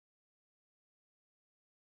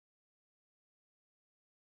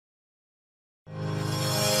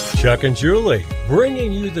Chuck and Julie,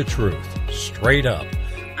 bringing you the truth, straight up.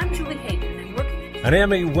 I'm Julie Hayden. I'm working An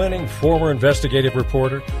Emmy-winning former investigative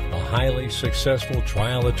reporter, a highly successful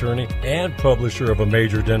trial attorney, and publisher of a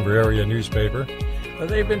major Denver area newspaper.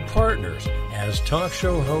 They've been partners as talk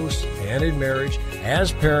show hosts and in marriage,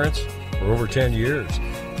 as parents for over 10 years,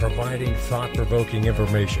 providing thought-provoking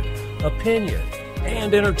information, opinion,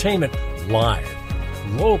 and entertainment live,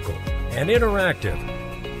 local, and interactive.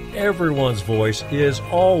 Everyone's voice is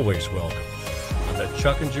always welcome on the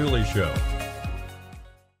Chuck and Julie Show.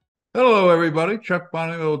 Hello, everybody. Chuck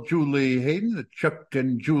Bonneville, Julie Hayden, the Chuck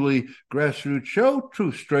and Julie Grassroots Show.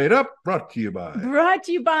 Truth Straight Up, brought to you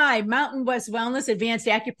by Mountain West Wellness, Advanced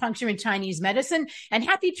Acupuncture and Chinese Medicine, and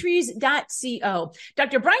HappyTrees.co.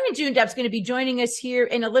 Dr. Brian Joondeph is going to be joining us here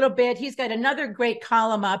in a little bit. He's got another great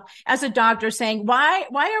column up as a doctor saying, why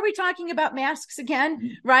are we talking about masks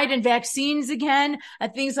again, right? And vaccines again,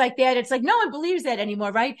 and things like that. It's like, no one believes that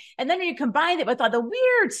anymore, right? And then when you combine it with all the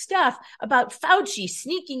weird stuff about Fauci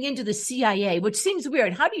sneaking into the CIA, which seems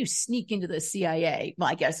weird. How do you sneak into the CIA? Well,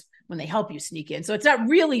 I guess when they help you sneak in. So it's not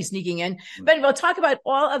really sneaking in, but we'll talk about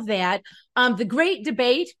all of that. The great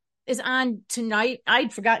debate is on tonight.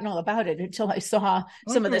 I'd forgotten all about it until I saw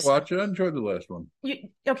some of this. Watch it. I enjoyed the last one.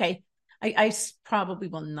 Okay. I probably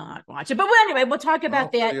will not watch it, but anyway, we'll talk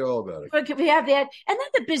about that. I'll tell you all about it. We have that. And then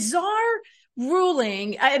the bizarre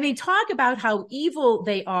ruling. I mean, talk about how evil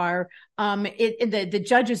they are. In the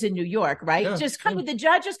judges in New York, right? Yeah, the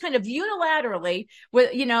judges kind of unilaterally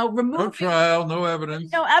with, removing no trial, no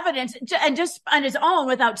evidence, and just on his own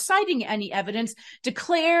without citing any evidence,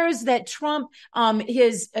 declares that Trump,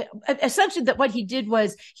 essentially that what he did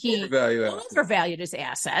was he overvalued his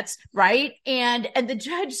assets, right? And the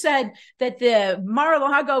judge said that the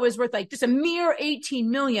Mar-a-Lago is worth like just a mere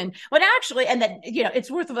 18 million, but actually, and that,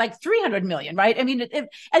 it's worth like 300 million, right? I mean, and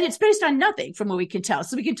it's based on nothing from what we can tell.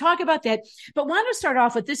 So we can talk about that. But want to start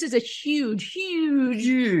off with, this is a huge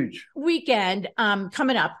weekend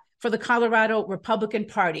coming up for the Colorado Republican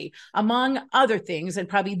Party. Among other things, and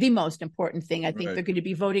probably the most important thing I think they're going to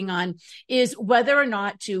be voting on, is whether or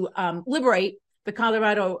not to liberate the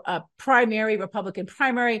Colorado Republican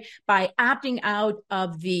primary by opting out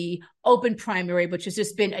of the open primary, which has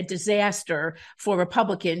just been a disaster for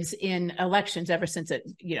Republicans in elections ever since it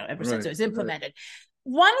was implemented.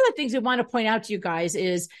 One of the things I want to point out to you guys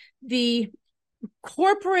is the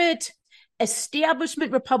corporate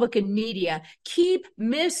establishment Republican media keep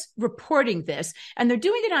misreporting this, and they're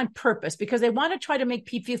doing it on purpose because they want to try to make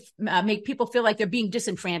people feel like they're being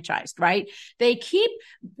disenfranchised, right? They keep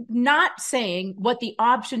not saying what the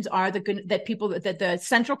options are that the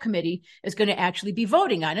Central Committee is going to actually be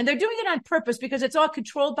voting on, and they're doing it on purpose because it's all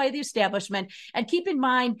controlled by the establishment. And keep in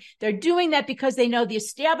mind, they're doing that because they know the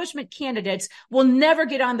establishment candidates will never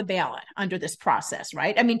get on the ballot under this process,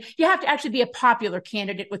 right? I mean, you have to actually be a popular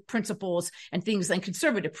candidate with principles and things like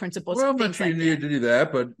conservative principles. Well, I'm not sure you need to do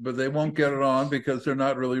that, but they won't get it on because they're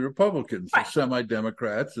not really Republicans. They're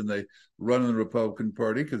semi-Democrats, and they run in the Republican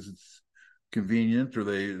Party because it's convenient, or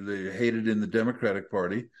they hate it in the Democratic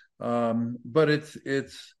Party. But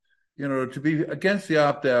it's to be against the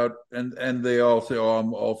opt-out, and they all say, "Oh,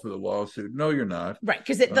 I'm all for the lawsuit." No, you're not. Right,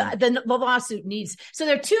 because the lawsuit needs... So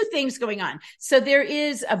there are two things going on. So there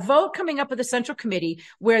is a vote coming up with the Central Committee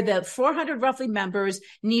where the 400 roughly members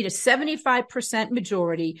need a 75%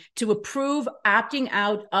 majority to approve opting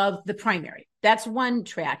out of the primary. That's one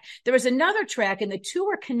track. There is another track, and the two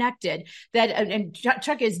are connected, and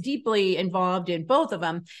Chuck is deeply involved in both of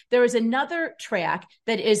them. There is another track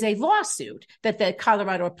that is a lawsuit that the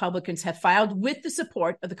Colorado Republicans have filed with the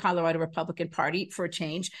support of the Colorado Republican Party for a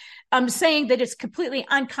change, saying that it's completely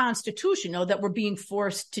unconstitutional that we're being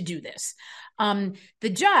forced to do this. The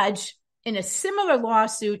judge, in a similar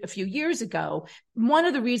lawsuit a few years ago, one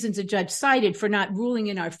of the reasons the judge cited for not ruling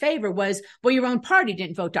in our favor was, well, your own party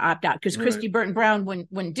didn't vote to opt out because Christy Burton Brown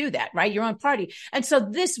wouldn't do that, right? Your own party. And so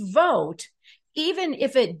this vote, even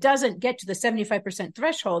if it doesn't get to the 75%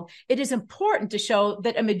 threshold, it is important to show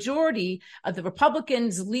that a majority of the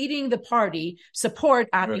Republicans leading the party support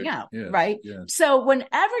opting out, right? Yes. So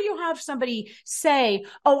whenever you have somebody say,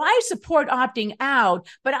 oh, I support opting out,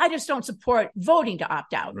 but I just don't support voting to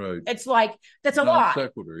opt out. Right. It's like, that's a lie.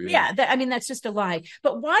 Sequitur, that's just a lie.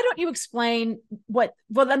 But why don't you explain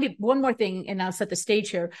one more thing, and I'll set the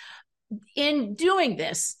stage here. In doing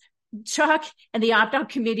this, Chuck and the opt-out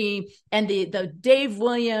committee and the Dave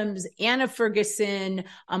Williams, Anna Ferguson,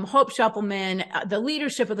 Hope Shuppelman, the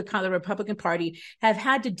leadership of the Colorado Republican Party have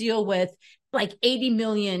had to deal with like 80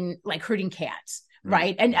 million like herding cats,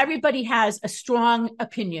 right? And everybody has a strong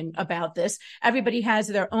opinion about this. Everybody has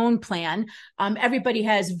their own plan. Everybody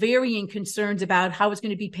has varying concerns about how it's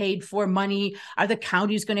going to be paid for money. Are the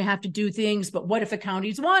counties going to have to do things? But what if the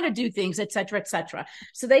counties want to do things, et cetera, et cetera?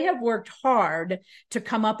 So they have worked hard to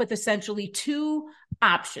come up with essentially two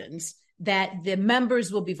options that the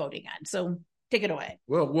members will be voting on. So take it away.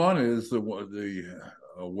 Well, one is the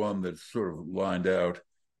one that's sort of lined out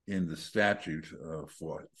in the statute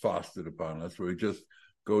foisted upon us, where we just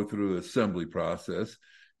go through the assembly process.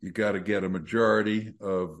 You got to get a majority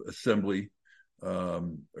of assembly,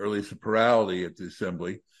 or at least a plurality at the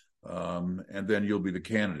assembly, and then you'll be the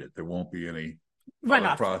candidate. There won't be any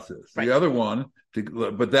runoff process. Right. The other one,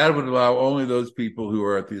 but that would allow only those people who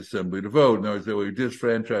are at the assembly to vote. In other words, we're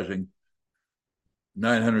disfranchising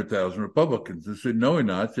 900,000 Republicans. They said, no, we're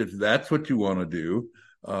not. If that's what you want to do,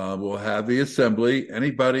 we'll have the assembly.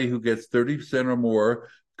 Anybody who gets 30% or more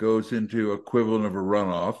goes into equivalent of a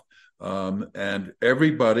runoff. And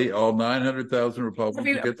everybody, all 900,000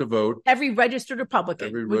 Republicans get to vote. Every registered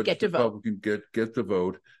Republican would get to vote. Republican get to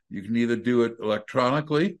vote. You can either do it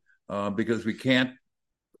electronically, because we can't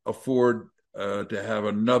afford to have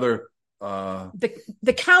another.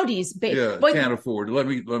 The counties, can't afford. Let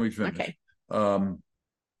me finish. Okay.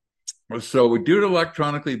 So we do it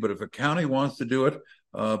electronically, but if a county wants to do it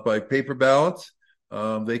by paper ballots,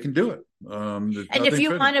 they can do it. And if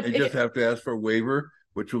you want to, you just have to ask for a waiver,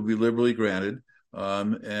 which will be liberally granted,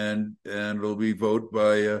 and it'll be voted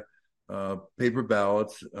by paper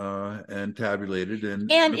ballots and tabulated.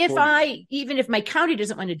 And even if my county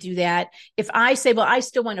doesn't want to do that, if I say, well, I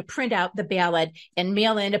still want to print out the ballot and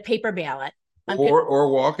mail in a paper ballot. Or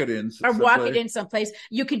walk it in someplace.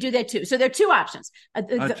 You can do that too. So there are two options. I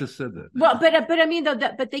just said that. Well, but I mean, though,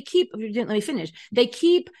 but they keep. You didn't let me finish. They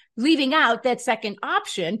keep leaving out that second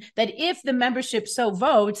option that if the membership so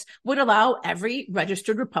votes, would allow every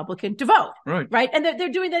registered Republican to vote. Right. And they're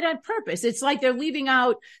doing that on purpose. It's like they're leaving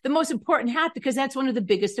out the most important half because that's one of the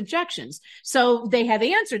biggest objections. So they have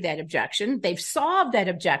answered that objection. They've solved that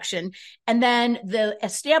objection. And then the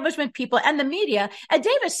establishment people and the media, and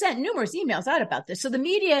Davis sent numerous emails out about this. So the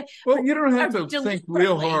media. Well, you don't have to think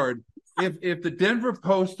real hard. If the Denver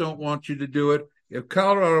Post don't want you to do it, if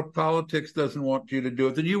Colorado Politics doesn't want you to do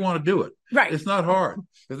it, then you want to do it. Right. It's not hard.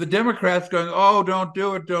 If the Democrats going, oh, don't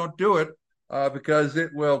do it, because it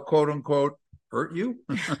will, quote unquote, hurt you.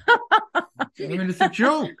 I mean, it's a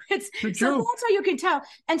joke. It's a joke. So that's how you can tell.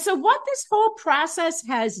 And so what this whole process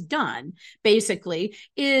has done, basically,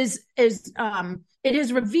 is it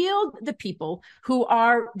has revealed the people who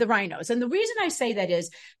are the rhinos. And the reason I say that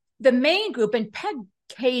is the main group, and Peg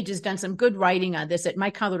Cage has done some good writing on this at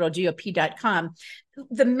mycoloradogop.com.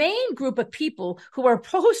 The main group of people who are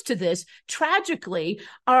opposed to this, tragically,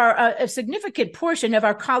 are a significant portion of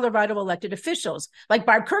our Colorado elected officials, like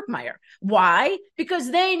Barb Kirkmeyer. Why?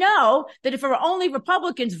 Because they know that if there were only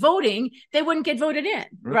Republicans voting, they wouldn't get voted in,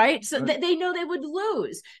 right? So they know they would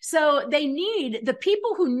lose. So they need the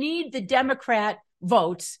people who need the Democrat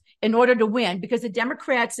votes in order to win, because the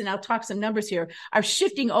Democrats, and I'll talk some numbers here, are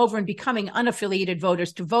shifting over and becoming unaffiliated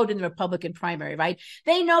voters to vote in the Republican primary, right?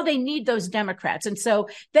 They know they need those Democrats. And so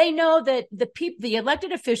they know that the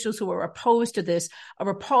elected officials who are opposed to this are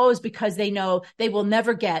opposed because they know they will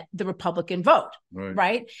never get the Republican vote,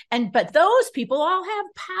 right? But those people all have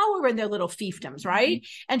power in their little fiefdoms, right?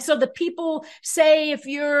 Mm-hmm. And so the people say, if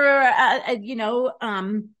you're,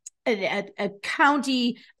 a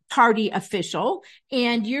county party official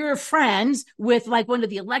and you're friends with like one of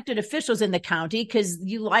the elected officials in the county because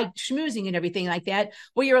you like schmoozing and everything like that,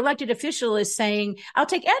 well, your elected official is saying, I'll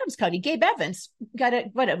take Adams County. Gabe Evans got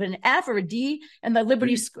an F or a D in the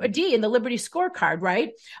Liberty scorecard,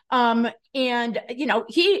 right? And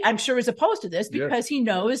he, I'm sure, is opposed to this because he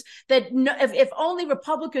knows that if only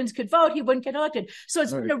Republicans could vote, he wouldn't get elected. So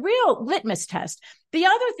it's been a real litmus test. The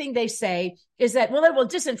other thing they say is that, well, it will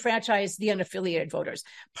disenfranchise the unaffiliated voters.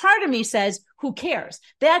 Part of me says, who cares?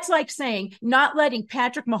 That's like saying not letting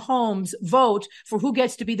Patrick Mahomes vote for who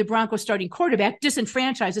gets to be the Broncos starting quarterback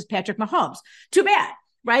disenfranchises Patrick Mahomes. Too bad.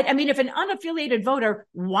 Right? I mean, if an unaffiliated voter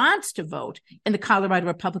wants to vote in the Colorado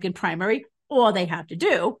Republican primary, all they have to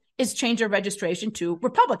do is change their registration to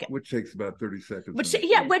Republican. Which takes about 30 seconds. Which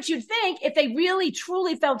you'd think, if they really,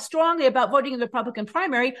 truly felt strongly about voting in the Republican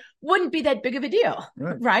primary, wouldn't be that big of a deal,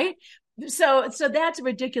 right? So that's a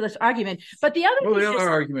ridiculous argument. But the other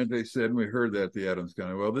argument they said, and we heard that at the Adams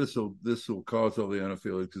County, well, this will cause all the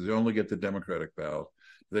unaffiliated, because they only get the Democratic ballot.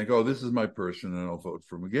 They think, oh, this is my person, and I'll vote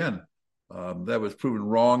for him again. That was proven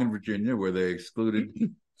wrong in Virginia, where they excluded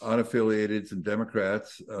unaffiliateds and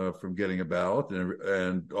Democrats from getting a ballot,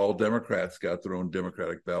 and all Democrats got their own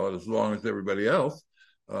Democratic ballot as long as everybody else,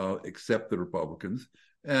 except the Republicans.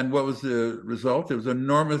 And what was the result? It was an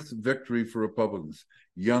enormous victory for Republicans.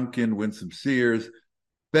 Youngkin, Winsome Sears,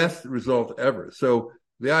 best result ever. So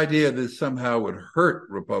the idea that this somehow would hurt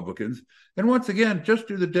Republicans, and once again, just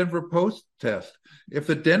do the Denver Post test. If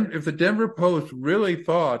the Denver Post really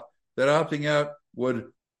thought that opting out would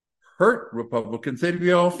hurt Republicans, they'd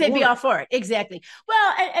be all for it. Exactly.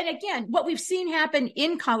 Well, and again, what we've seen happen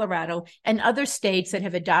in Colorado and other states that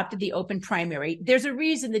have adopted the open primary, there's a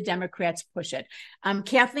reason the Democrats push it.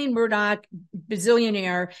 Kathleen Murdoch,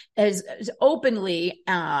 bazillionaire, is openly,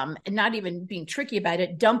 not even being tricky about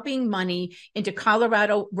it, dumping money into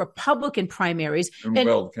Colorado Republican primaries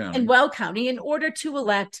in Weld County in order to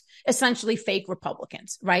elect essentially fake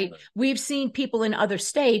Republicans, right? We've seen people in other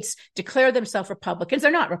states declare themselves Republicans. They're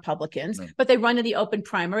not Republicans. But they run in the open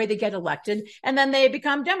primary, they get elected, and then they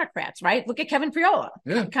become Democrats, right? Look at Kevin Priola,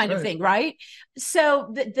 kind of thing, right?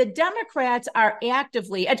 So the Democrats are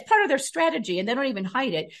actively, it's part of their strategy, and they don't even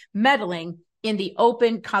hide it, meddling in the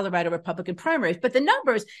open Colorado Republican primaries. But the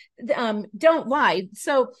numbers don't lie.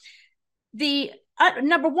 So the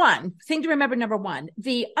number one,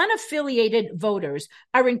 the unaffiliated voters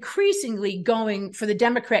are increasingly going for the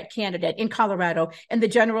Democrat candidate in Colorado in the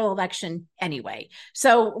general election anyway.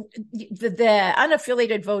 So the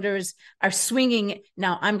unaffiliated voters are swinging.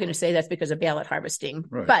 Now, I'm going to say that's because of ballot harvesting,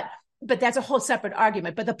 but that's a whole separate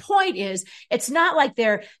argument. But the point is, it's not like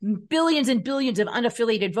there are billions and billions of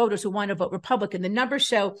unaffiliated voters who want to vote Republican. The numbers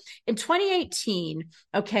show in 2018,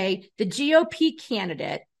 the GOP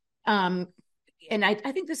candidate, and I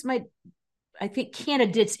think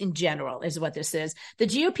candidates in general is what this is. The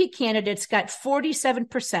GOP candidates got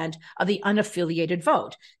 47% of the unaffiliated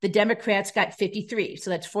vote. The Democrats got 53. So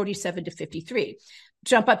that's 47 to 53.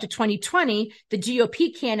 Jump up to 2020, the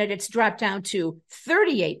GOP candidates dropped down to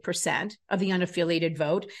 38% of the unaffiliated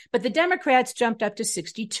vote, but the Democrats jumped up to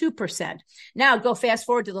 62%. Now go fast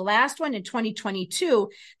forward to the last one in 2022,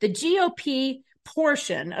 the GOP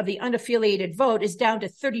portion of the unaffiliated vote is down to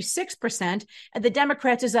 36%, and the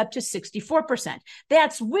Democrats is up to 64%.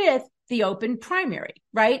 That's with the open primary,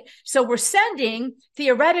 right? So we're sending,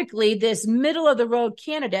 theoretically, this middle-of-the-road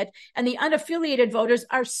candidate, and the unaffiliated voters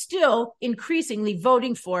are still increasingly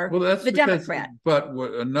voting for the Democrat. But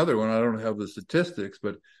another one, I don't have the statistics,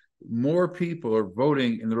 but more people are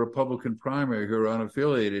voting in the Republican primary who are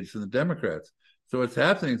unaffiliated than the Democrats. So what's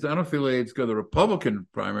happening is the unaffiliateds go to the Republican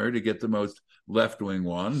primary to get the most left-wing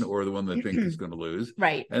one, or the one they think is going to lose.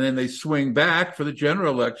 Right. And then they swing back for the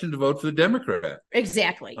general election to vote for the Democrat.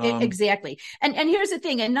 Exactly. Exactly. And here's the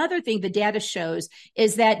thing. Another thing the data shows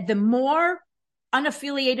is that the more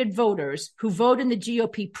unaffiliated voters who vote in the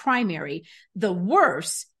GOP primary, the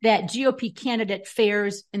worse that GOP candidate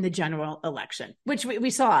fares in the general election, which we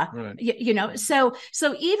saw, right. So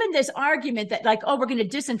even this argument that we're going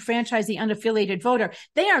to disenfranchise the unaffiliated voter,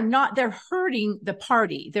 they're hurting the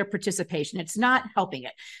party, their participation. It's not helping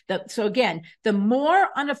it. So again, the more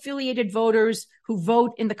unaffiliated voters who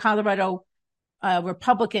vote in the Colorado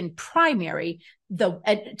Republican primary,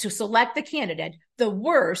 to select the candidate, the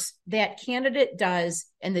worse that candidate does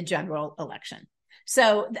in the general election.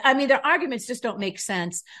 So, I mean, their arguments just don't make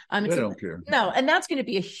sense. They don't care. No, and that's going to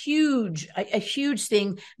be a huge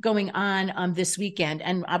thing going on this weekend.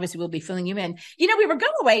 And obviously, we'll be filling you in. We were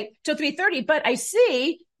going to wait till 3:30, but I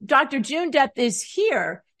see Dr. Joondeph is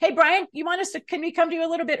here. Hey, Brian, can we come to you a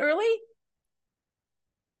little bit early?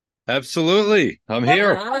 Absolutely. I'm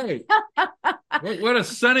here. Right. What a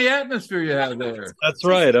sunny atmosphere you have there. That's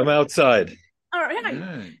right. I'm outside. All right.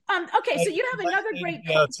 Okay, so you have another great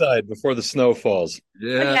outside before the snow falls.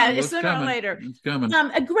 Yeah, sooner or later. It's coming.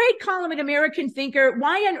 A great column in American Thinker.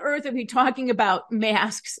 Why on earth are we talking about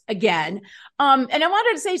masks again? And I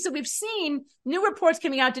wanted to say, so we've seen new reports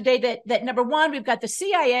coming out today that number one, we've got the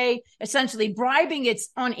CIA essentially bribing its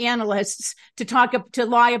own analysts to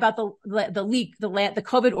lie about the leak, the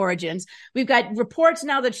COVID origins. We've got reports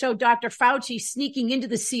now that show Dr. Fauci sneaking into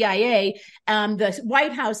the CIA, the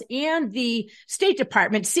White House, and the State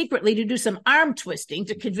Department secretly to do some arm twisting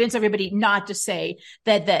to convince everybody not to say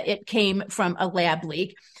that it came from a lab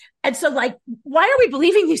leak. And so, why are we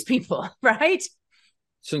believing these people, right?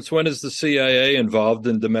 Since when is the CIA involved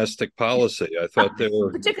in domestic policy? I thought they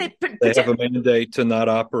have a mandate to not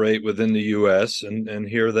operate within the U.S., and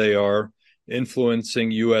here they are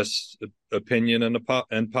influencing U.S. opinion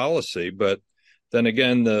and policy. But then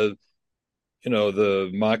again, the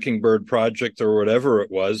Mockingbird Project or whatever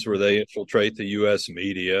it was, where they infiltrate the U.S.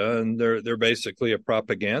 media, and they're basically a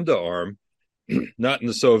propaganda arm. Not in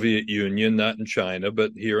the Soviet Union, not in China,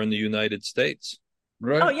 but here in the United States.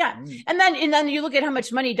 Right. Oh yeah, and then you look at how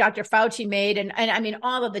much money Dr. Fauci made, and I mean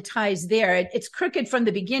all of the ties there. It's crooked from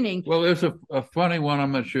the beginning. Well, there's a funny one.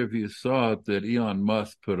 I'm not sure if you saw it, that Elon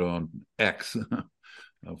Musk put on X,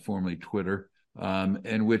 formerly Twitter,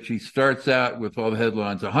 in which he starts out with all the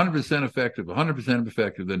headlines: 100% effective, 100%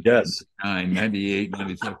 effective. Then yes, 98,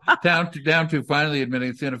 97, down to finally admitting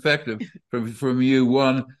it's ineffective from you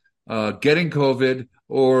one getting COVID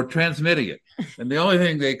or transmitting it. And the only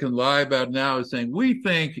thing they can lie about now is saying, we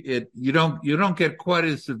think you don't get quite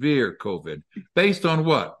as severe COVID. Based on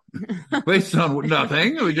what? Based on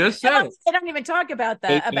nothing. We just said it. They don't even talk about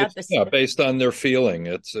that. Yeah, based on their feeling.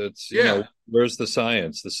 It's you know, where's the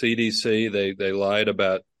science? The CDC, they lied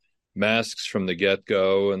about masks from the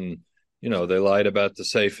get-go, and you know, they lied about the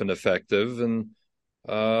safe and effective, and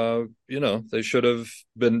you know, they should have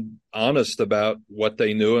been honest about what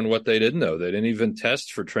they knew and what they didn't know. They didn't even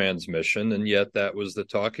test for transmission, and yet that was the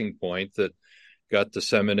talking point that got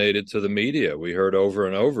disseminated to the media. We heard over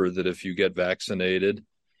and over that if you get vaccinated,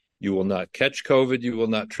 you will not catch COVID, you will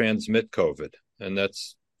not transmit COVID. And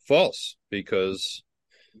that's false, because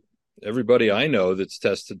everybody I know that's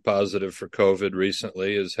tested positive for COVID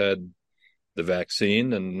recently has had the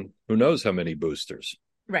vaccine, and who knows how many boosters.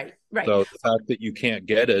 Right. So the fact that you can't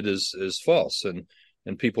get it is false, and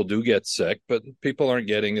people do get sick, but people aren't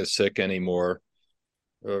getting as sick anymore,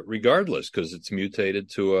 regardless, because it's mutated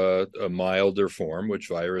to a milder form, which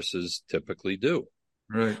viruses typically do.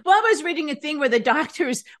 Right. Well, I was reading a thing where the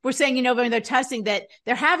doctors were saying, you know, when they're testing, that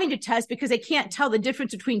they're having to test because they can't tell the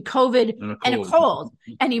difference between COVID and a cold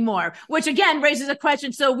anymore, which again raises a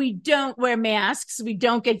question. So we don't wear masks. We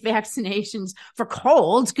don't get vaccinations for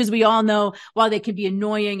colds, because we all know while they can be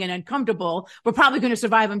annoying and uncomfortable, we're probably going to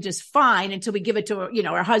survive them just fine until we give it to, you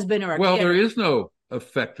know, our husband or our kid. There is no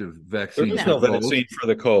effective vaccine. There is no vaccine for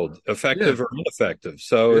the cold, effective or ineffective.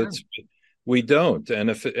 So we don't. And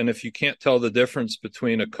if you can't tell the difference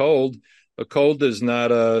between a cold is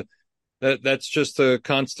not that's just a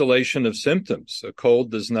constellation of symptoms. A cold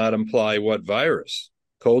does not imply what virus.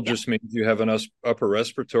 Cold just means you have an upper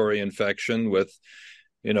respiratory infection with,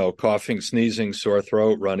 you know, coughing, sneezing, sore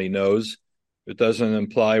throat, runny nose. It doesn't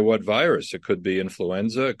imply what virus. It could be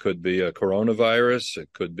influenza. It could be a coronavirus. It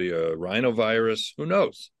could be a rhinovirus. Who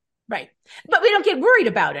knows? Right. But we don't get worried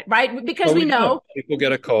about it, right? Because we know people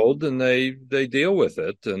get a cold and they deal with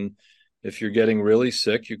it. And if you're getting really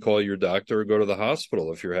sick, you call your doctor or go to the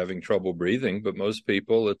hospital if you're having trouble breathing. But most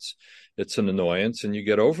people, it's an annoyance, and you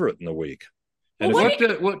get over it in a week. And what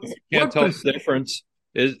can't tell the difference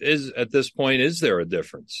is at this point, is there a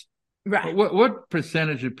difference? Right. What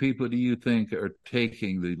percentage of people do you think are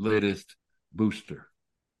taking the latest booster?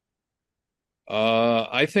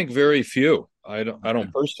 I think very few. I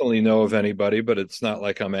don't personally know of anybody, but it's not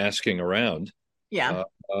like I'm asking around. Yeah.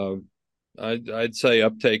 I'd say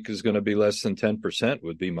uptake is going to be less than 10%,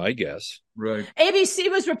 would be my guess. Right. ABC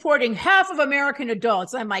was reporting half of American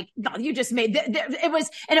adults. I'm like, no, you just made it was,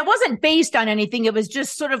 and it wasn't based on anything. It was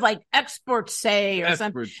just sort of like experts say, or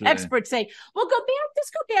some experts say. Well,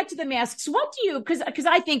 let's go back to the masks. What do you, because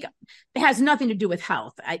I think it has nothing to do with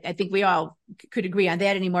health. I think we all could agree on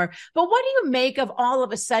that anymore. But what do you make of all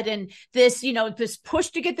of a sudden this, you know, this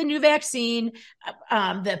push to get the new vaccine,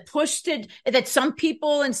 the push that some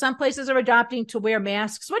people in some places are adopting to wear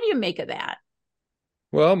masks? What do you make of that?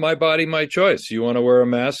 Well, my body, my choice. You want to wear a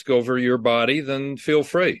mask over your body, then feel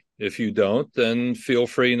free. If you don't, then feel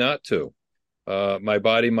free not to. My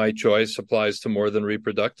body, my choice applies to more than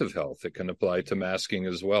reproductive health. It can apply to masking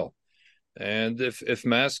as well. And if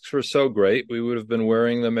masks were so great, we would have been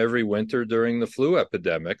wearing them every winter during the flu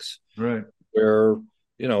epidemics, right? Where,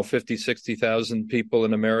 you know, 50, 60,000 people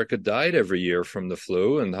in America died every year from the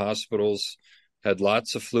flu, and hospitals had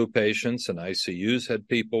lots of flu patients, and ICUs had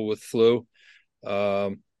people with flu.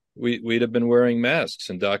 We'd have been wearing masks,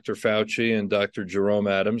 and Dr. Fauci and Dr. Jerome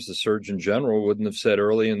Adams, the Surgeon General, wouldn't have said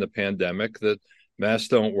early in the pandemic that masks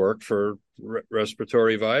don't work for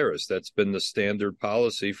respiratory virus. That's been the standard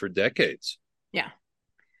policy for decades. Yeah.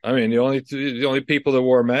 I mean, the only people that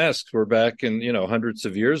wore masks were back in, you know, hundreds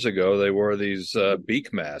of years ago. They wore these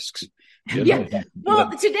beak masks. You know? Well,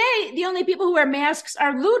 today, the only people who wear masks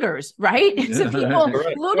are looters, right? It's the people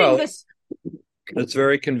looting this. It's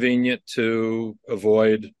very convenient to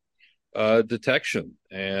avoid detection.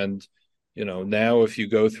 And, you know, now if you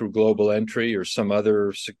go through global entry or some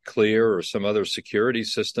other Clear or some other security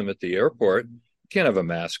system at the airport, you can't have a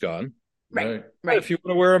mask on. Right. If you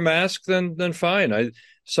want to wear a mask, then fine.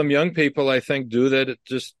 Some young people, I think, do that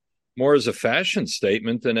just more as a fashion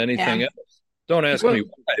statement than anything else. Don't ask me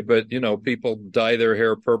why, but people dye their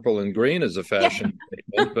hair purple and green as a fashion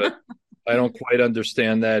statement, but I don't quite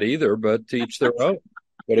understand that either, but to each their own.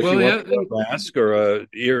 But if you want a mask or a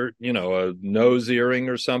nose earring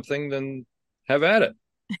or something, then have at it.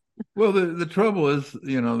 Well, the trouble is,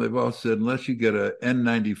 they've all said unless you get a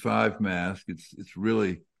N95 mask, it's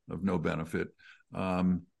really of no benefit.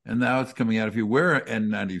 And now it's coming out. If you wear an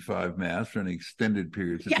N95 mask for an extended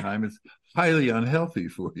periods of time, it's highly unhealthy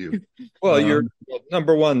for you. Well,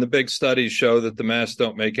 number one, the big studies show that the masks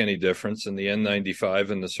don't make any difference, and the N95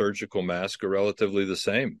 and the surgical mask are relatively the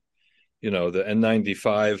same. The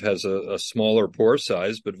N95 has a smaller pore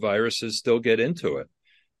size, but viruses still get into it.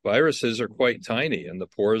 Viruses are quite tiny, and the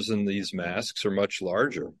pores in these masks are much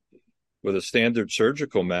larger. With a standard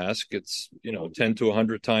surgical mask, it's 10 to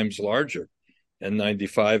 100 times larger.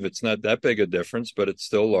 N95, it's not that big a difference, but it's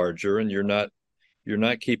still larger, and you're not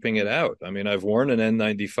keeping it out. I mean, I've worn an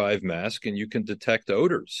N95 mask, and you can detect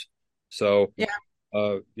odors. So,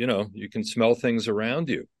 you can smell things around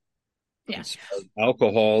you. Yeah.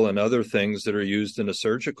 Alcohol and other things that are used in a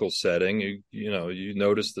surgical setting, you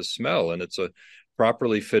notice the smell, and it's a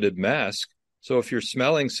properly fitted mask. So if you're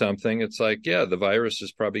smelling something, it's like, the virus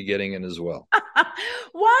is probably getting in as well.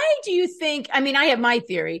 Why do you think, I have my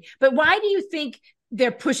theory, but why do you think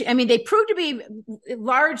they're pushing? They prove to be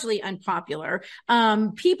largely unpopular.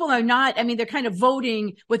 People are not, they're kind of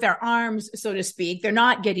voting with their arms, so to speak. They're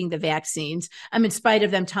not getting the vaccines, in spite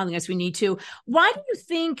of them telling us we need to. Why do you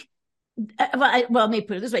think, let me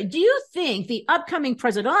put it this way. Do you think the upcoming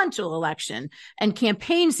presidential election and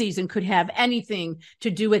campaign season could have anything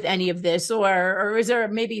to do with any of this, or is there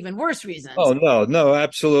maybe even worse reasons? Oh, no,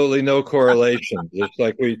 absolutely no correlation. It's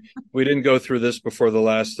like we didn't go through this before the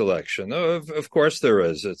last election. Of course there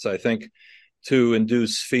is. It's, I think, to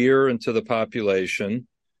induce fear into the population,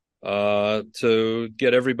 to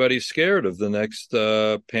get everybody scared of the next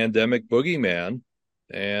pandemic boogeyman.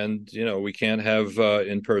 And, we can't have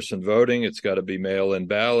in-person voting. It's got to be mail-in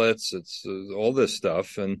ballots. It's all this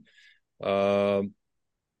stuff. And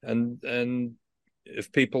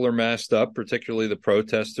if people are masked up, particularly the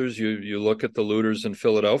protesters, you look at the looters in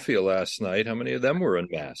Philadelphia last night. How many of them were in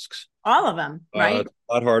masks? All of them, right? It's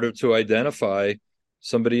a lot harder to identify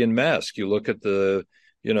somebody in mask. You look at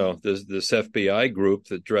this FBI group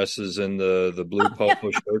that dresses in the blue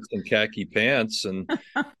polo shirts and khaki pants and,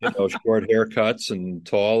 short haircuts and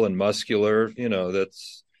tall and muscular,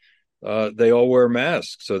 that's, they all wear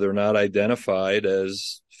masks. So they're not identified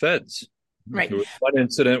as feds. Right. There was one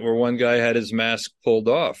incident where one guy had his mask pulled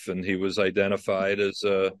off and he was identified as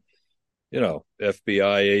a,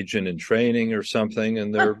 FBI agent in training or something.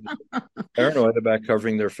 And they're paranoid about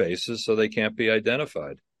covering their faces so they can't be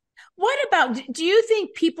identified. What about, do you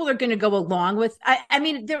think people are going to go along with,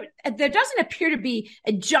 there doesn't appear to be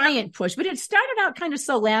a giant push, but it started out kind of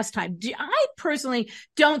so last time. I personally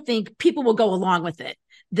don't think people will go along with it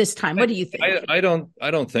this time. What do you think? I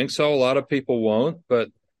don't think so. A lot of people won't, but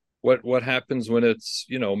what happens when it's,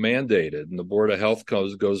 mandated and the Board of Health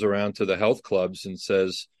goes around to the health clubs and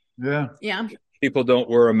says, people don't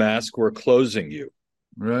wear a mask, we're closing you.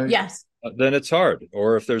 Right. Yes. Then it's hard.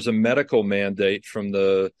 Or if there's a medical mandate from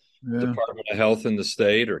the Department of Health in the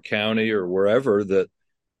state or county or wherever that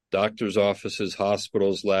doctors' offices,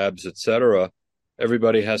 hospitals, labs, etc.,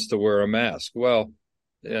 everybody has to wear a mask. Well,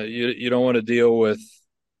 you don't want to deal with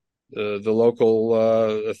the local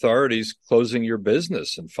authorities closing your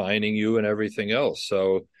business and fining you and everything else.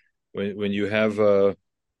 So when you have a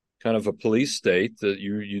kind of a police state that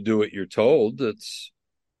you do what you're told,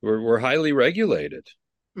 we're highly regulated.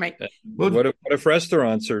 Right. What if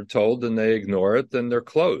restaurants are told and they ignore it, then they're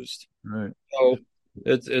closed. Right. So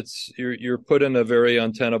you're put in a very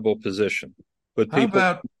untenable position. But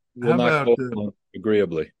people will not go along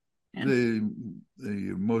agreeably. The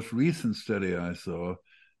most recent study I saw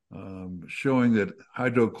showing that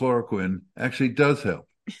hydrochloroquine actually does help,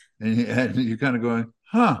 and you're kind of going,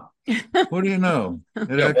 what do you know?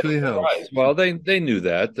 It actually helps. Well, they knew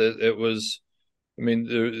that it was.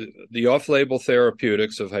 The off-label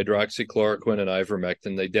therapeutics of hydroxychloroquine and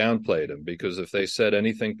ivermectin, they downplayed them because if they said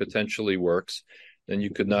anything potentially works, then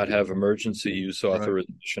you could not have emergency use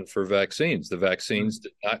authorization for vaccines. The vaccines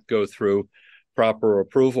did not go through proper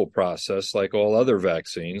approval process like all other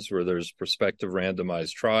vaccines where there's prospective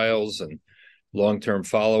randomized trials and long-term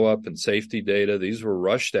follow-up and safety data. These were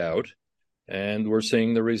rushed out. And we're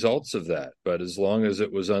seeing the results of that. But as long as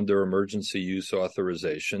it was under emergency use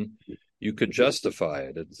authorization, you could justify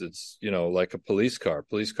it. It's like a police car.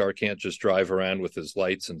 Police car can't just drive around with his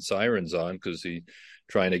lights and sirens on because he's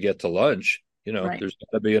trying to get to lunch. There's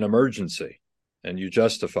got to be an emergency, and you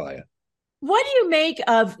justify it. What do you make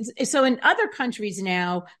of, so in other countries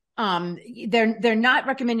now, they're not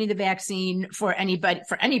recommending the vaccine for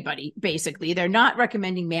anybody, basically. They're not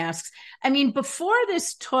recommending masks. I mean, before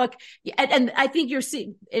this took, and I think you're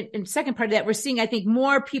seeing, in second part of that, we're seeing, I think,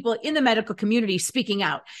 more people in the medical community speaking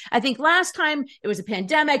out. I think last time it was a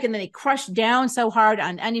pandemic and then they crushed down so hard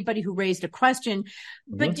on anybody who raised a question.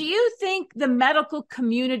 But do you think the medical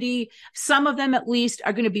community, some of them at least,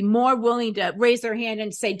 are going to be more willing to raise their hand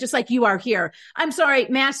and say, just like you are here, I'm sorry,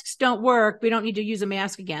 masks don't work. We don't need to use a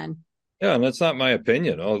mask again? Yeah, and that's not my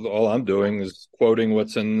opinion. All I'm doing is quoting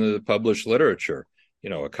what's in the published literature.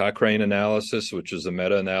 A Cochrane analysis, which is a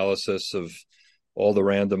meta-analysis of all the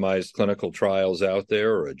randomized clinical trials out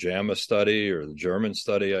there, or a JAMA study, or the German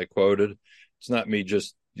study I quoted. It's not me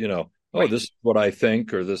just, right. This is what I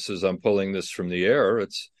think, or I'm pulling this from the air.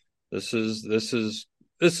 This is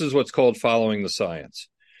what's called following the science.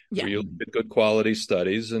 Yeah. Where you look at good quality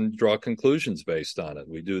studies and draw conclusions based on it.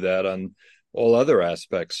 We do that on all other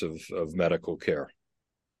aspects of medical care.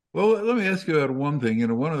 Well, let me ask you about one thing.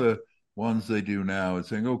 One of the ones they do now is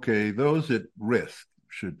saying, okay, those at risk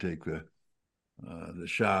should take the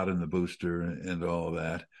shot and the booster and all of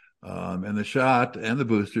that. And the shot and the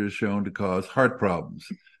booster is shown to cause heart problems.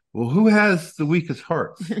 Well, who has the weakest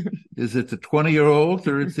hearts? Is it the 20-year-olds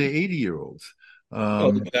or it's the 80-year-olds?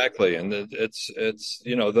 Exactly. And it's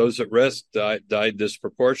those at risk died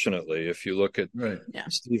disproportionately. If you look at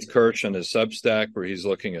Steve Kirsch and his Substack, where he's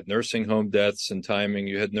looking at nursing home deaths and timing,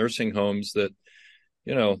 you had nursing homes that,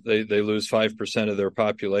 they lose 5% of their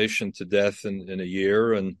population to death in a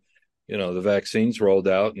year. And, the vaccines rolled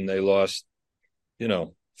out and they lost,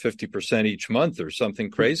 50% each month or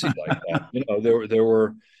something crazy like that. There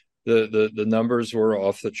were the numbers were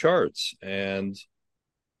off the charts. And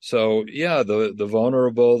so, the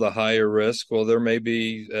vulnerable, the higher risk, well, there may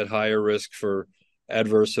be at higher risk for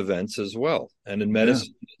adverse events as well. And in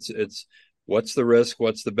medicine, it's what's the risk,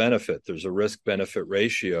 what's the benefit? There's a risk-benefit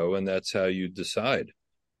ratio, and that's how you decide.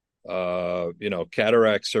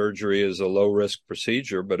 Cataract surgery is a low-risk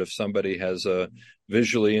procedure, but if somebody has a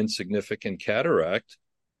visually insignificant cataract,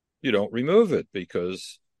 you don't remove it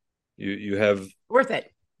because you have worth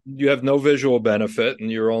it. You have no visual benefit,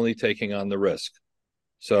 and you're only taking on the risk.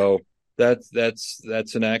 So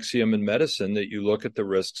that's an axiom in medicine, that you look at the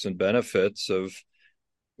risks and benefits of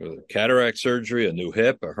cataract surgery, a new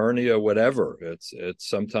hip, a hernia, whatever. It's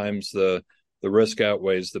sometimes the risk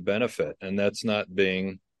outweighs the benefit, and that's not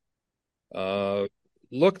being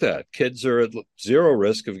looked at. Kids are at zero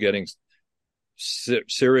risk of getting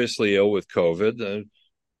seriously ill with COVID.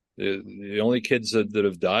 The only kids that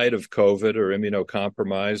have died of COVID are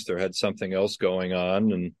immunocompromised or had something else going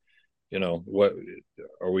on, and what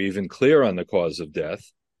are we even clear on the cause of death?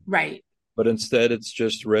 Right. But instead, it's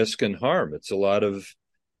just risk and harm. It's a lot of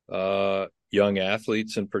young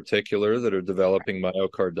athletes in particular that are developing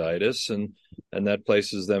myocarditis, and that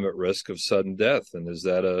places them at risk of sudden death. And is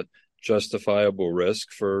that a justifiable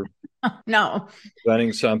risk for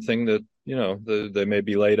preventing something that, they may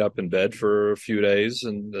be laid up in bed for a few days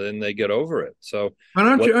and then they get over it? So, but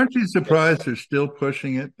aren't you surprised they're still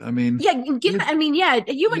pushing it? I mean,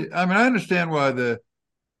 I understand why the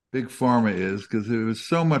big pharma is, because there was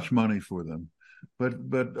so much money for them.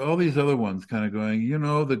 But all these other ones kind of going,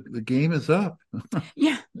 the game is up.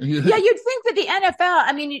 Yeah. You'd think that the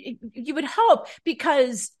NFL, you would hope,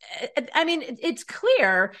 because, it's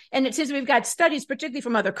clear, and it seems we've got studies, particularly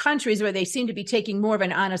from other countries where they seem to be taking more of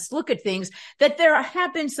an honest look at things, that there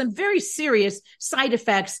have been some very serious side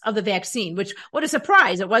effects of the vaccine, which, what a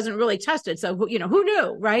surprise. It wasn't really tested. So, who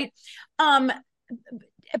knew, right?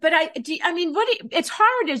 But it's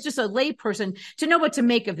hard as just a layperson to know what to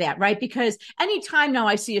make of that, right? Because anytime now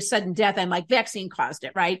I see a sudden death, I'm like, vaccine caused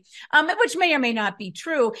it, right? Which may or may not be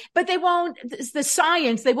true, but they won't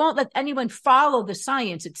let anyone follow the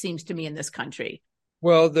science, it seems to me, in this country.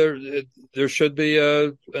 Well, there should be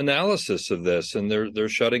a analysis of this, and they're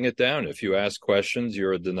shutting it down. If you ask questions,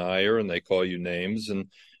 you're a denier, and they call you names and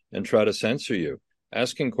try to censor you.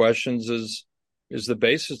 Asking questions is the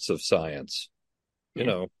basis of science.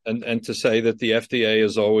 And to say that the FDA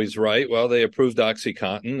is always right, well, they approved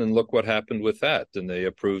OxyContin and look what happened with that. And they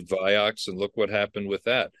approved Vioxx and look what happened with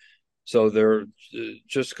that. So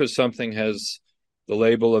just because something has the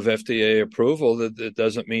label of FDA approval, that it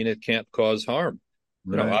doesn't mean it can't cause harm.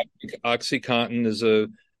 Right. OxyContin is a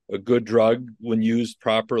good drug when used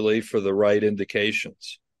properly for the right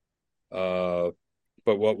indications. But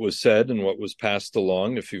what was said and what was passed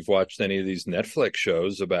along, if you've watched any of these Netflix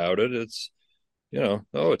shows about it, it's,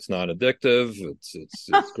 it's not addictive. It's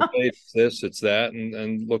great. It's this, it's that,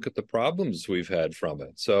 and look at the problems we've had from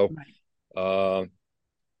it. So,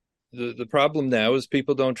 the problem now is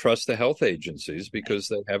people don't trust the health agencies because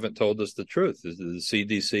they haven't told us the truth. The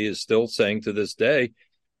CDC is still saying to this day,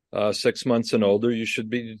 6 months and older, you should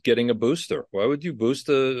be getting a booster. Why would you boost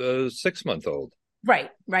a 6-month-old?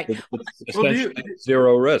 Right. It's essentially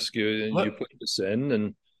zero risk. You put this in,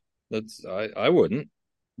 and I wouldn't.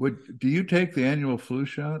 Do you take the annual flu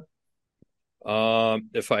shot?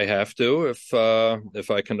 If I have to,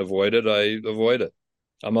 if I can avoid it, I avoid it.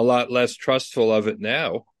 I'm a lot less trustful of it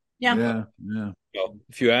now. Yeah. Well,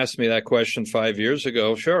 if you asked me that question 5 years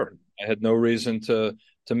ago, sure, I had no reason to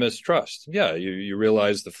mistrust. Yeah, you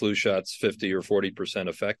realize the flu shot's 50 or 40%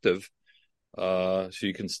 effective, so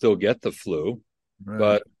you can still get the flu, right.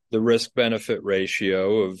 But the risk benefit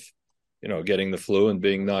ratio of getting the flu and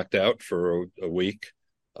being knocked out for a week.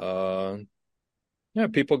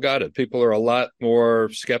 People got it. People are a lot more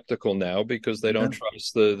skeptical now because they don't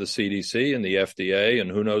trust the CDC and the FDA, and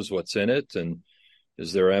who knows what's in it, and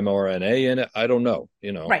is there mRNA in it? I don't know.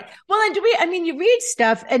 Right. Well, and you read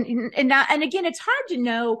stuff, and again, it's hard to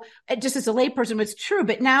know just as a layperson what's true.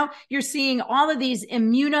 But now you're seeing all of these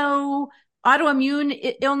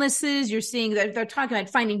autoimmune illnesses. You're seeing that they're talking about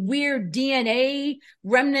finding weird DNA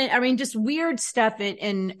remnant. I mean, just weird stuff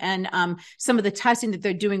in some of the testing that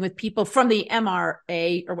they're doing with people from the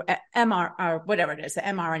MRA or whatever it is, the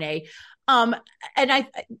mRNA. And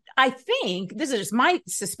I think this is just my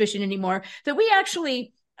suspicion anymore that we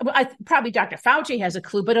actually, probably Dr. Fauci has a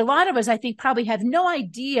clue, but a lot of us, I think, probably have no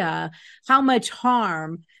idea how much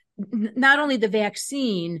harm not only the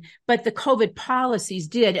vaccine, but the COVID policies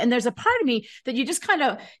did. And there's a part of me that you just kind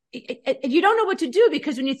of, you don't know what to do,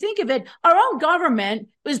 because when you think of it, our own government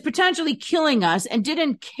was potentially killing us and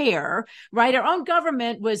didn't care, right? Our own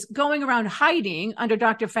government was going around hiding under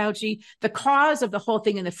Dr. Fauci the cause of the whole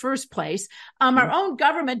thing in the first place. Our own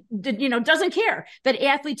government doesn't care that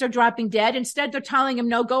athletes are dropping dead. Instead, they're telling them,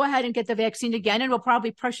 no, go ahead and get the vaccine again, and we'll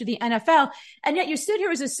probably pressure the NFL. And yet you sit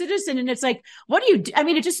here as a citizen and it's like, what do you do? I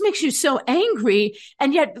mean, it just makes you so angry.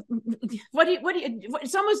 And yet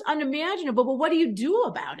it's almost unimaginable, but what do you do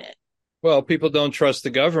about it? Well, people don't trust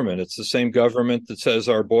the government. It's the same government that says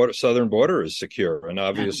our southern border is secure. And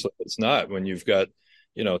obviously it's not when you've got,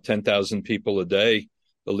 10,000 people a day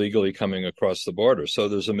illegally coming across the border. So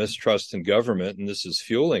there's a mistrust in government, and this is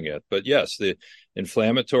fueling it. But yes, the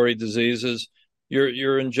inflammatory diseases,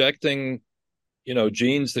 you're injecting,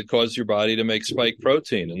 genes that cause your body to make spike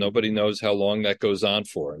protein, and nobody knows how long that goes on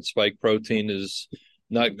for. And spike protein is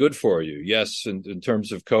not good for you. Yes, in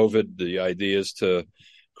terms of COVID, the idea is to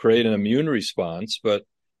create an immune response, but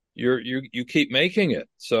you keep making it.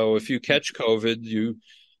 So if you catch COVID,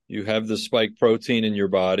 you have the spike protein in your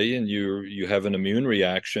body, and you have an immune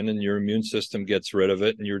reaction, and your immune system gets rid of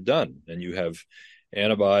it, and you're done. And you have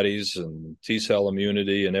antibodies and T-cell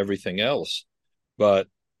immunity and everything else. But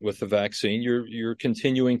with the vaccine, you're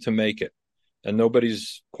continuing to make it, and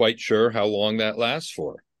nobody's quite sure how long that lasts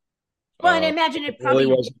for. Well, and I imagine it probably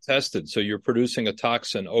really wasn't tested. So you're producing a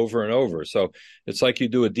toxin over and over. So it's like you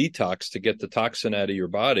do a detox to get the toxin out of your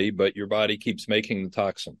body, but your body keeps making the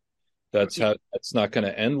toxin. That's not going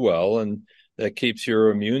to end well. And that keeps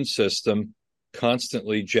your immune system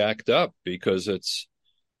constantly jacked up because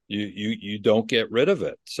you don't get rid of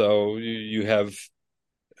it. So you have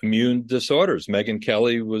immune disorders. Megyn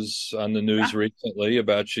Kelly was on the news recently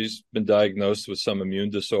about she's been diagnosed with some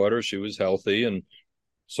immune disorder. She was healthy and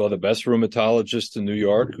saw the best rheumatologist in New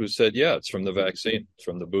York who said, it's from the vaccine, it's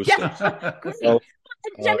from the booster. So,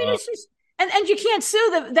 I mean, it's just, and you can't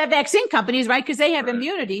sue the vaccine companies, right? Because they have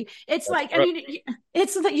immunity. It's like, I mean,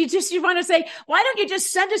 it's like you want to say, why don't you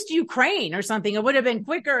just send us to Ukraine or something? It would have been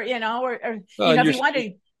quicker, or if you want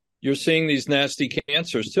to. You're seeing these nasty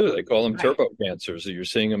cancers too. They call them turbo cancers. You're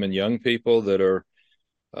seeing them in young people that are,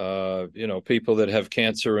 people that have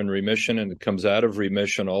cancer in remission, and it comes out of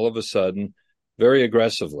remission all of a sudden very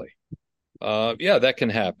aggressively. That can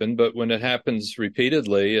happen, but when it happens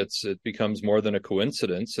repeatedly, it becomes more than a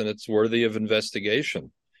coincidence, and it's worthy of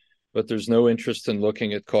investigation. But there's no interest in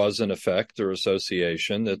looking at cause and effect or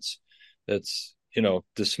association. That's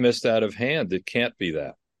dismissed out of hand. It can't be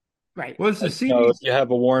that. Right. Well, if you have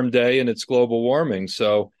a warm day and it's global warming,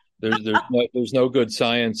 so there's no good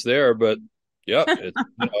science there. But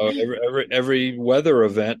every weather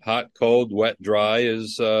event, hot, cold, wet, dry,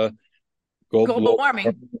 is global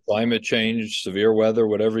warming, climate change, severe weather,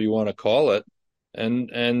 whatever you want to call it.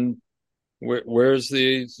 And where's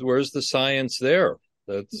the science there?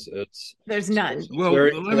 There's none. Well,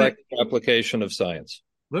 very correct application of science.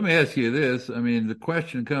 Let me ask you this. I mean, the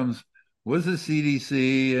question comes, was the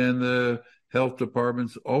CDC and the health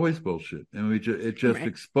departments always bullshit? And it just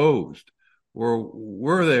exposed? Or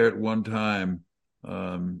were there at one time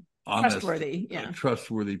honest,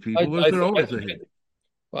 trustworthy people. They're always ahead.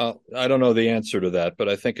 Well, I don't know the answer to that, but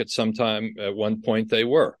I think at one point they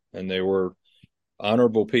were, and they were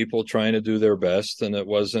honorable people trying to do their best, and it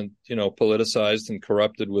wasn't, politicized and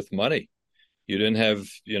corrupted with money. You didn't have,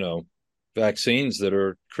 vaccines that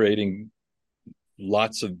are creating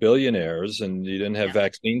lots of billionaires, and you didn't have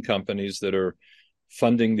vaccine companies that are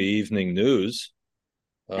funding the evening news.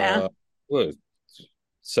 75%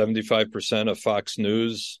 of Fox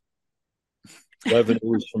News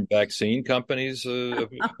revenue is from vaccine companies,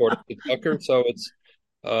 according to Tucker. So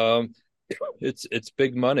it's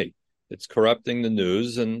big money. It's corrupting the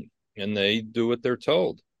news, and they do what they're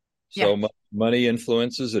told. So money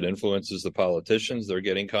influences. It influences the politicians. They're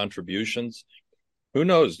getting contributions. Who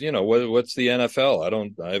knows? What's the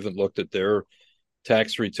NFL? I haven't looked at their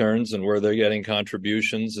tax returns and where they're getting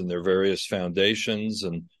contributions and their various foundations.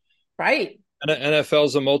 And right.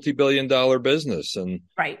 NFL's a multi-billion-dollar business, and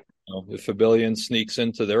right. If $1 billion sneaks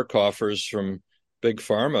into their coffers from big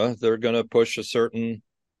pharma, they're going to push a certain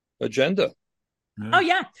agenda. Oh,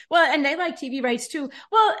 yeah. Well, and they like TV rights, too.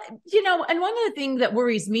 Well, and one of the things that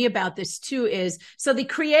worries me about this, too, is so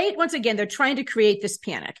once again, they're trying to create this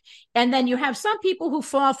panic. And then you have some people who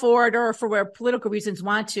fall for it or for political reasons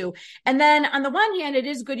want to. And then on the one hand, it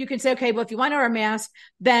is good. You can say, okay, well, if you want to wear a mask,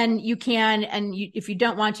 then you can. And if you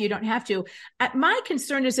don't want to, you don't have to. My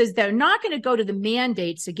concern is they're not going to go to the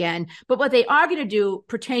mandates again. But what they are going to do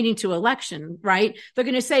pertaining to election, right? They're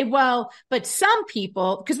going to say, well, but some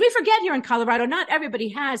people, because we forget here in Colorado, not everybody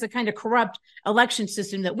has a kind of corrupt election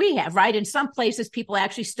system that we have, right? In some places, people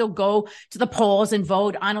actually still go to the polls and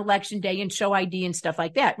vote on election day and show ID and stuff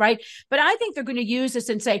like that, right? But I think they're going to use this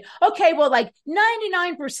and say, okay, well, like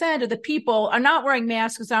 99% of the people are not wearing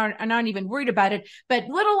masks and aren't even worried about it. But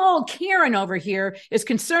little old Karen over here is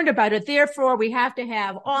concerned about it. Therefore, we have to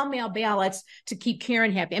have all mail ballots to keep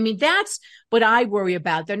Karen happy. I mean, that's what I worry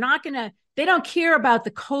about. They don't care about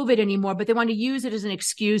the COVID anymore, but they want to use it as an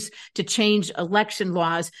excuse to change election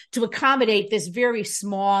laws to accommodate this very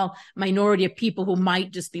small minority of people who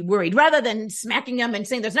might just be worried, rather than smacking them and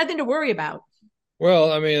saying there's nothing to worry about.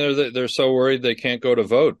 Well, I mean, they're so worried they can't go to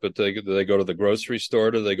vote, but they go to the grocery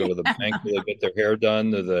store? Do they go to the bank? Do they get their hair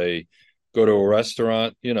done? Do they go to a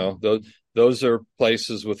restaurant? Those are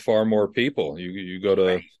places with far more people. You go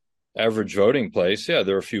to average voting place,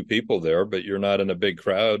 there are a few people there, but you're not in a big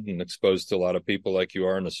crowd and exposed to a lot of people like you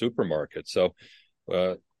are in a supermarket. So,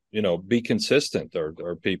 be consistent.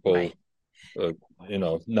 Are people,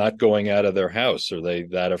 not going out of their house? Are they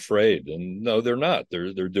that afraid? And no, they're not.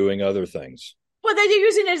 They're doing other things. Well, they're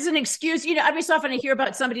using it as an excuse. Every so often I hear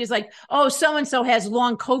about somebody who's like, oh, so-and-so has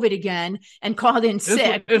long COVID again and called in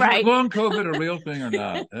sick. Is right? long COVID a real thing or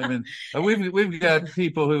not? I mean, we've got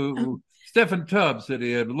people who Stephen Tubbs said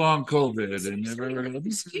he had long COVID, and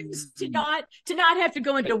excuse to not have to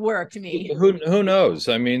go into work. To me, who knows?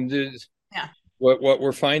 I mean, what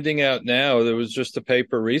we're finding out now, there was just a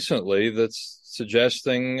paper recently that's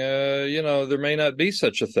suggesting, there may not be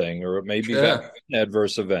such a thing, or it may be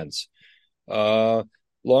adverse events. Long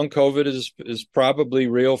COVID is probably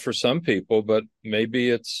real for some people, but maybe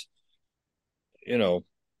it's,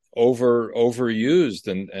 overused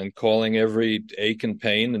and calling every ache and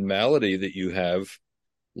pain and malady that you have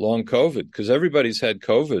long COVID, because everybody's had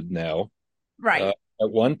COVID now, right?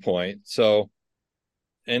 At one point. So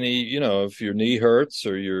if your knee hurts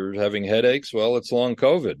or you're having headaches, well, it's long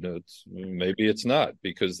COVID. Maybe it's not,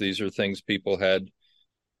 because these are things people had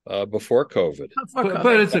before COVID.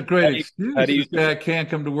 But it's a great excuse. I can't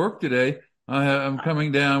come to work today. I'm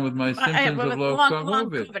coming down with my symptoms of long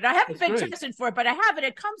COVID. I haven't been tested for it, but I have it.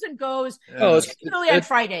 It comes and goes. Usually on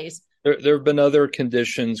Fridays. There have been other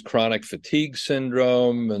conditions, chronic fatigue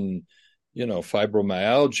syndrome, and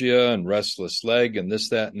fibromyalgia and restless leg, and this,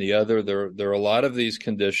 that, and the other. There are a lot of these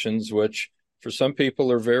conditions which, for some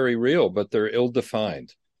people, are very real, but they're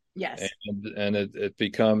ill-defined. Yes, and it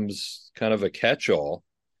becomes kind of a catch-all,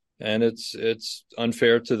 and it's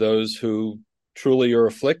unfair to those who truly are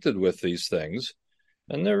afflicted with these things.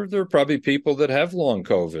 And there are probably people that have long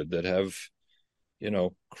COVID that have,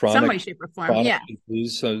 chronic, some way, shape, or form,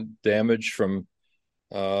 disease, damage from,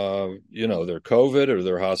 their COVID or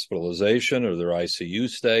their hospitalization or their ICU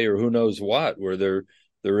stay or who knows what, where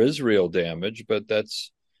there is real damage. But that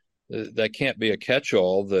can't be a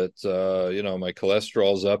catch-all that, my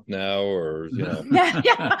cholesterol's up now, or,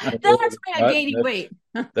 that's why I'm gaining weight.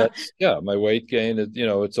 My weight gain,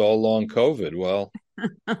 it's all long COVID. Well,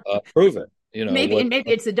 prove it. Maybe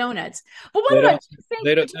it's the donuts. But what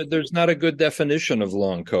there's not a good definition of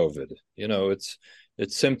long COVID. It's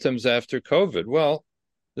symptoms after COVID. Well,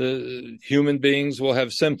 the human beings will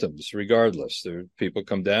have symptoms regardless. People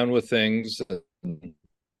come down with things.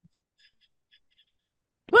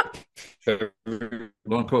 What?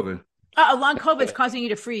 Long COVID. Long COVID's causing you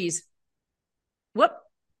to freeze. Whoop.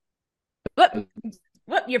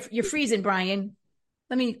 You're freezing, Brian.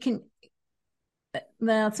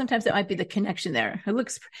 Well, sometimes it might be the connection there. It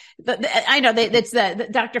looks, I know that's the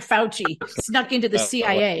Dr. Fauci snuck into the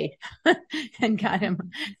CIA and got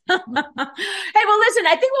him. Hey, well, listen,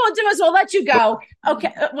 I think what we'll do is we'll let you go.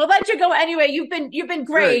 Okay, we'll let you go anyway. You've been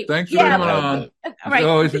great. Thanks for coming on. All right. It's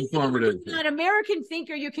always informative. An American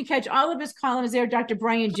Thinker. You can catch all of his columns there, Dr.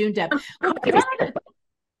 Brian Joondeph.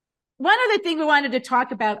 One other thing we wanted to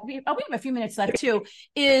talk about. We have a few minutes left too.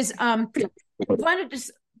 Is wanted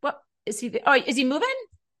to. Is he? Oh, is he moving?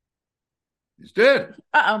 He's dead.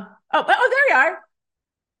 Oh, there you are.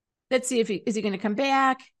 Let's see if is he going to come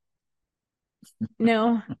back?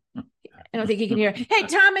 No, I don't think he can hear. Hey,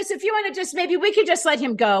 Thomas, if you want to maybe we can just let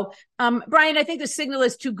him go. Brian, I think the signal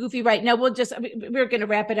is too goofy right now. We're going to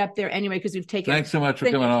wrap it up there anyway because we've taken. Thanks so much for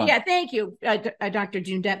coming on. Yeah, thank you, Dr.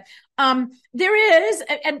 Joondeph. There is,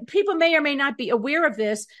 and people may or may not be aware of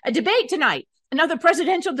this, a debate tonight. Another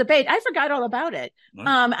presidential debate. I forgot all about it.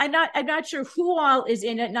 I'm not sure who all is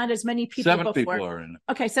in it. Not as many people. 7 people are in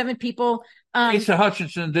it. Okay, 7 people. Asa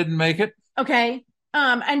Hutchinson didn't make it. Okay.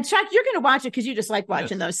 And Chuck, you're going to watch it because you just like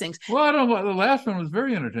watching those things. Well, I don't know. The last one was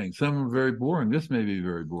very entertaining. Some were very boring. This may be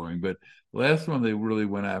very boring, but the last one they really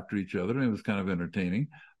went after each other, and it was kind of entertaining.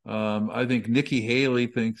 I think Nikki Haley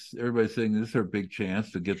thinks everybody's saying this is her big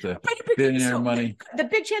chance to get the billionaire money. The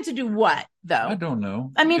big chance to do what, though? I don't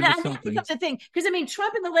know. I think that's the thing. Because,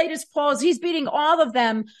 Trump in the latest polls, he's beating all of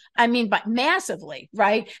them, but massively,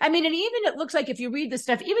 right? And even it looks like if you read the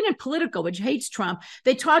stuff, even in Politico, which hates Trump,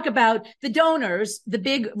 they talk about the donors, the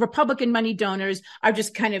big Republican money donors are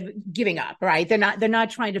just kind of giving up, right? They're not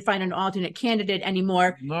trying to find an alternate candidate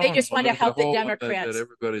anymore. They just want to help the Democrats. That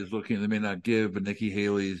everybody's looking, they may not give, but Nikki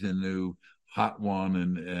Haley's a new hot one,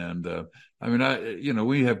 and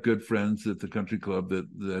we have good friends at the country club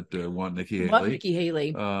that want Nikki Haley. Love Nikki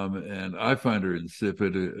Haley, and I find her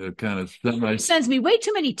insipid. Kind of sends me way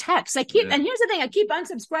too many texts. And here's the thing: I keep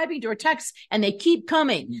unsubscribing to her texts, and they keep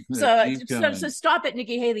coming. So stop it,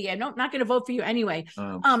 Nikki Haley. I'm not going to vote for you anyway.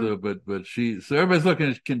 So everybody's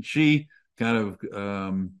looking. Can she kind of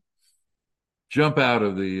jump out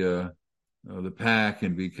of the pack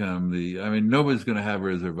and become nobody's going to have her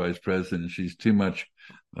as their vice president. She's too much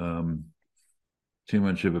of a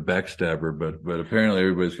backstabber, but apparently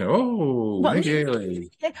everybody's going, Nikki Haley,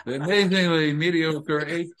 the amazingly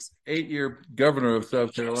mediocre eight-year governor of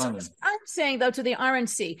South Carolina. I'm saying though to the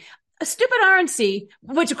RNC, a stupid RNC,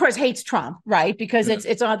 which of course hates Trump, right? Because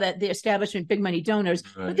it's all the establishment, big money donors.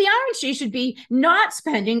 Right. But the RNC should be not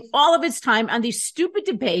spending all of its time on these stupid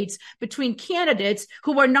debates between candidates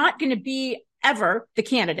who are not going to be ever the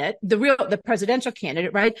candidate, the presidential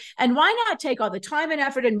candidate, right? And why not take all the time and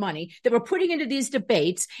effort and money that we're putting into these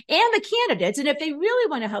debates and the candidates? And if they really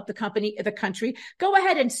want to help the country, go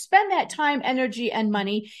ahead and spend that time, energy, and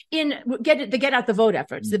money in get out the vote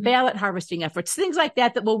efforts, the ballot harvesting efforts, things like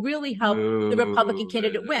that will really help the Republican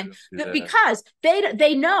candidate win. Because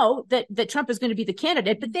they know that Trump is going to be the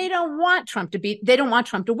candidate, but they don't want Trump to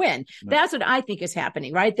win. No. That's what I think is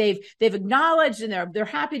happening, right? They've acknowledged and they're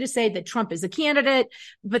happy to say that Trump is the candidate,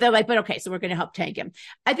 but they're like, but okay, so we're going to help tank him.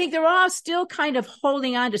 I think they're all still kind of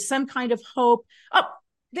holding on to some kind of hope. Oh,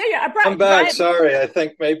 there you are. I'm back. Sorry. I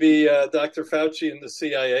think maybe Dr. Fauci and the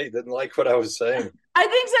CIA didn't like what I was saying. I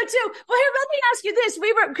think so too. Well, here, let me ask you this.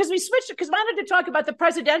 We switched because we wanted to talk about the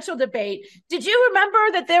presidential debate. Did you remember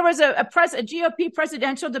that there was a GOP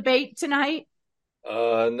presidential debate tonight?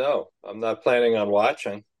 No, I'm not planning on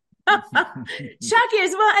watching. Chuck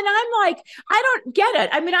is, well, and I'm like, I don't get it.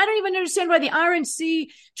 I don't even understand why the RNC,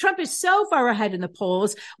 Trump is so far ahead in the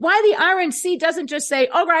polls, why the RNC doesn't just say,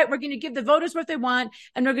 all right, we're going to give the voters what they want,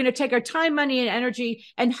 and we're going to take our time, money, and energy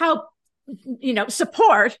and help,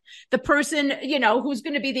 support the person, who's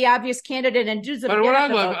going to be the obvious candidate and do the. But what I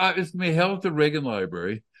love is to be held at the Reagan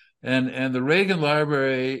Library, and the Reagan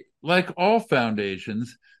Library, like all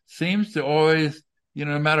foundations, seems to always,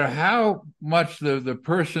 no matter how much the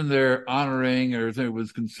person they're honoring or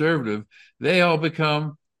was conservative, they all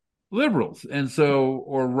become liberals,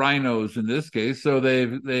 or rhinos in this case. So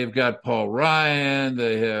they've got Paul Ryan,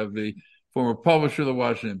 they have the former publisher of the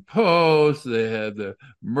Washington Post, they had the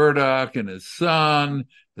Murdoch and his son,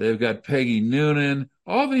 they've got Peggy Noonan,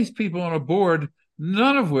 all these people on a board,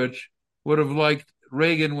 none of which would have liked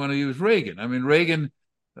Reagan when he was Reagan. Reagan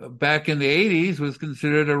back in the 80s was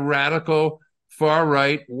considered a radical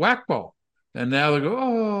far-right whackball. And now they go,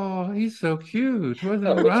 oh, he's so cute. Wasn't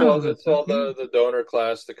No, Ronald it's so all cute? the donor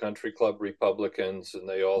class, the country club Republicans, and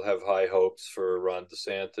they all have high hopes for Ron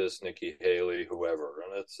DeSantis, Nikki Haley, whoever.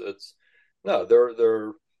 And it's no,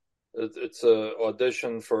 it's a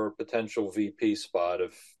audition for a potential VP spot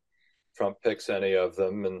if Trump picks any of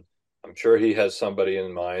them, and I'm sure he has somebody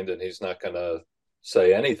in mind, and he's not going to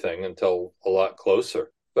say anything until a lot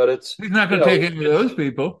closer. But He's not going to take any of those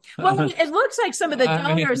people. Well, it looks like some of the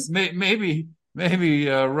donors. Maybe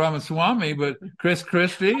Ramaswamy, but Chris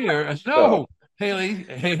Christie or no. Haley.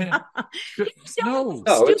 No,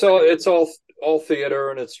 it's all theater,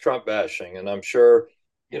 and it's Trump bashing, and I'm sure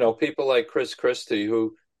people like Chris Christie,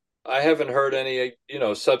 who I haven't heard any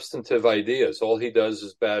substantive ideas. All he does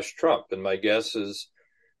is bash Trump, and my guess is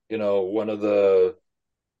one of the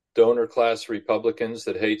donor class Republicans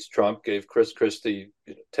that hates Trump gave Chris Christie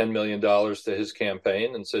 $10 million to his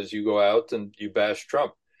campaign and says, you go out and you bash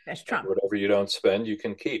Trump. That's Trump. Whatever you don't spend, you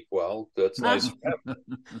can keep. Well, that's nice for him.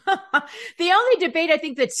 The only debate I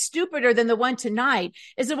think that's stupider than the one tonight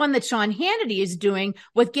is the one that Sean Hannity is doing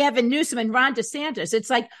with Gavin Newsom and Ron DeSantis. It's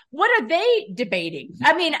like, what are they debating?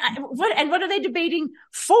 I mean, what are they debating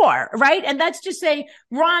for, right? And that's just say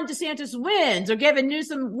Ron DeSantis wins or Gavin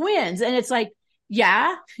Newsom wins. And it's like,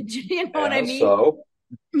 yeah, you know what I mean? So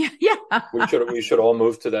yeah, we should all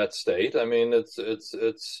move to that state. I mean, it's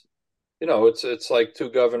like two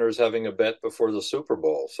governors having a bet before the Super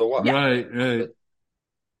Bowl. So what? Right.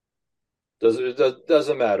 It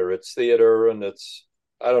doesn't matter. It's theater, and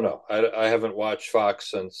I don't know. I haven't watched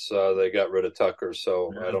Fox since they got rid of Tucker,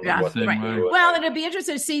 so I don't know what they're doing. Well, it'll be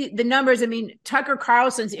interesting to see the numbers. I mean, Tucker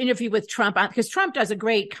Carlson's interview with Trump, because Trump does a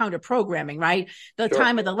great counter programming, right? The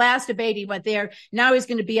time of the last debate, he went there. Now he's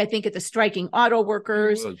going to be, I think, at the striking auto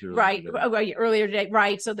workers, right? Earlier today,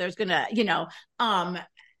 right? So there's going to,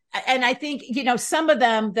 and I think, some of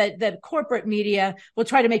them, the corporate media will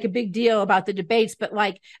try to make a big deal about the debates, but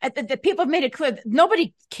the people have made it clear that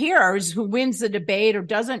nobody cares who wins the debate or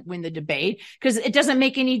doesn't win the debate because it doesn't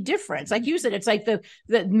make any difference. Like you said, it's like the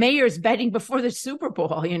mayor's betting before the Super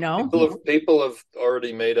Bowl, People have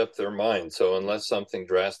already made up their mind. So unless something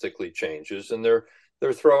drastically changes, and they're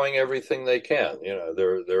throwing everything they can,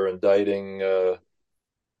 they're indicting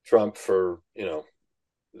Trump for,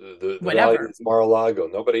 the value of Mar-a-Lago.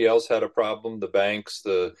 Nobody else had a problem. The banks,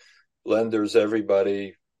 the lenders,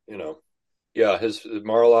 everybody, his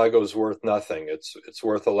Mar-a-Lago is worth nothing. It's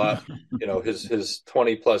worth a lot. His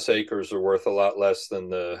 20 plus acres are worth a lot less than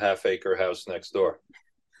the half-acre house next door.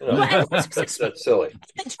 That's silly.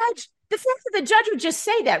 The fact that the judge would just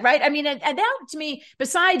say that, right? I mean, and that to me,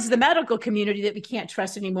 besides the medical community that we can't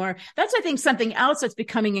trust anymore, that's, I think, something else that's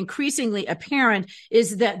becoming increasingly apparent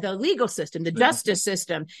is that the legal system, the justice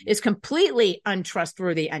system, is completely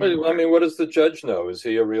untrustworthy anymore. I mean, what does the judge know? Is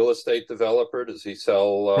he a real estate developer? Does he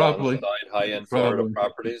sell high-end Florida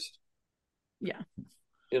properties? Yeah.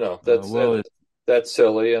 That's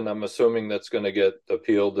silly, and I'm assuming that's going to get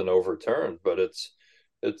appealed and overturned, but it's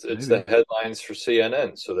the headlines for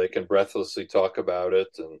CNN, so they can breathlessly talk about it,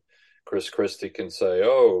 and Chris Christie can say,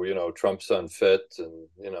 Trump's unfit, and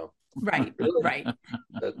right.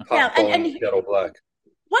 That pot calling kettle black.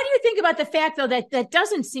 What do you think about the fact, though, that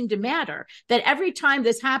doesn't seem to matter, that every time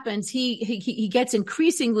this happens, he gets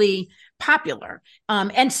increasingly popular,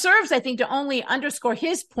 and serves, I think, to only underscore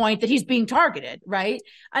his point that he's being targeted, right?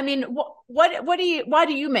 I mean, why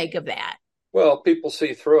do you make of that? Well, people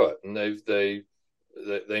see through it, and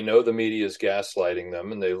they know the media is gaslighting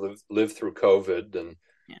them, and they live through COVID and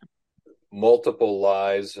multiple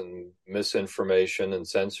lies and misinformation and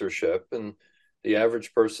censorship, and the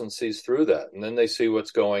average person sees through that. And then they see what's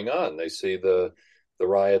going on. They see the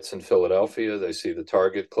riots in Philadelphia. They see the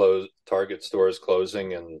Target stores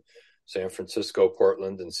closing in San Francisco,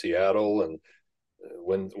 Portland, and Seattle. And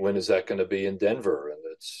when is that going to be in Denver? And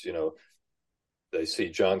it's, they see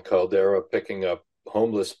John Caldera picking up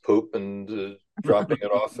homeless poop and dropping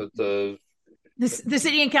it off at the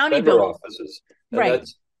city and county Denver offices. And right.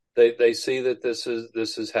 They see that this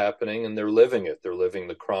is happening, and they're living it. They're living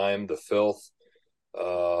the crime, the filth.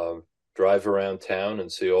 Drive around town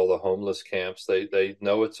and see all the homeless camps. They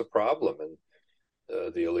know it's a problem,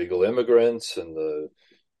 and the illegal immigrants and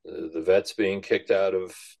the vets being kicked out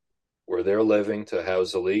of where they're living to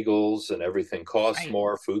house illegals, and everything costs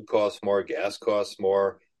more. Food costs more. Gas costs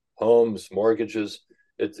more. Homes, mortgages.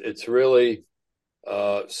 It's really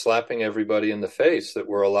slapping everybody in the face that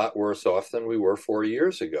we're a lot worse off than we were 4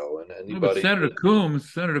 years ago. And anybody. Senator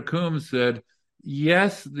Coombs said,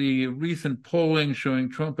 yes, the recent polling showing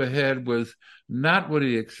Trump ahead was not what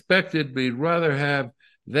he expected, but he'd rather have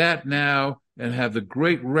that now and have the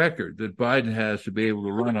great record that Biden has to be able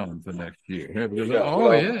to run on for next year. Because,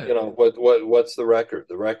 what's the record?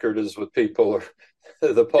 The record is what people are.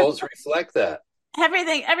 The polls reflect that.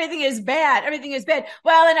 Everything is bad. Everything is bad.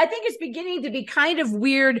 Well, and I think it's beginning to be kind of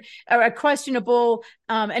weird or questionable.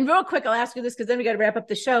 And real quick, I'll ask you this because then we got to wrap up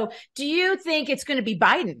the show. Do you think it's going to be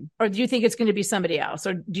Biden, or do you think it's going to be somebody else,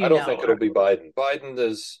 or do you? I don't think it'll be Biden. Biden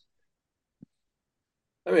is.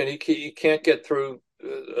 I mean, he can't get through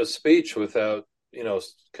a speech without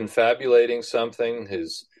confabulating something.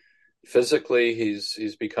 Physically,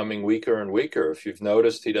 he's becoming weaker and weaker. If you've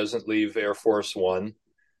noticed, he doesn't leave Air Force One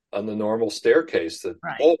on the normal staircase that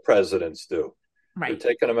all presidents do. Right.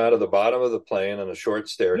 They're taking him out of the bottom of the plane on a short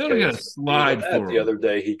staircase. They're going to slide for him. The other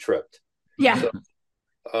day he tripped. Yeah.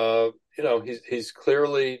 So, he's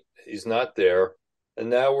clearly he's not there. And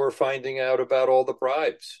now we're finding out about all the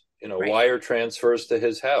bribes, wire transfers to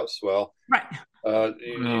his house. Well, right.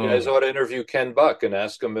 You guys ought to interview Ken Buck and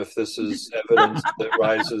ask him if this is evidence that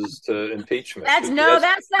rises to impeachment. That's not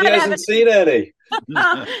evidence. He hasn't seen any.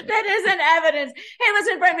 That isn't evidence. Hey,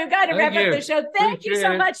 listen, Brent, we've got to wrap up the show. Thank you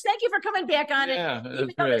so much. Thank you for coming back on it. Yeah, even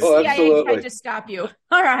though great. the CIA tried to stop you.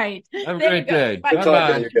 All right. Have a great day. Good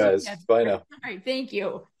talking to you guys. Bye now. All right. Thank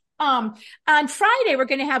you. On Friday, we're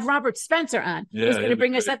going to have Robert Spencer on. He's going to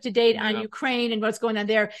bring us up to date on Ukraine and what's going on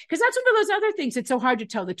there. Because that's one of those other things. It's so hard to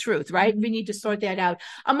tell the truth, right? We need to sort that out.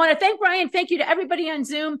 I want to thank Brian. Thank you to everybody on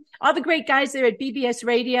Zoom, all the great guys there at BBS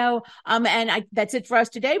Radio. That's it for us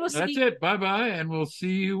today. That's it. Bye-bye. And we'll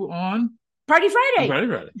see you on Party Friday. Party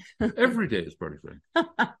Friday. Every day is Party Friday.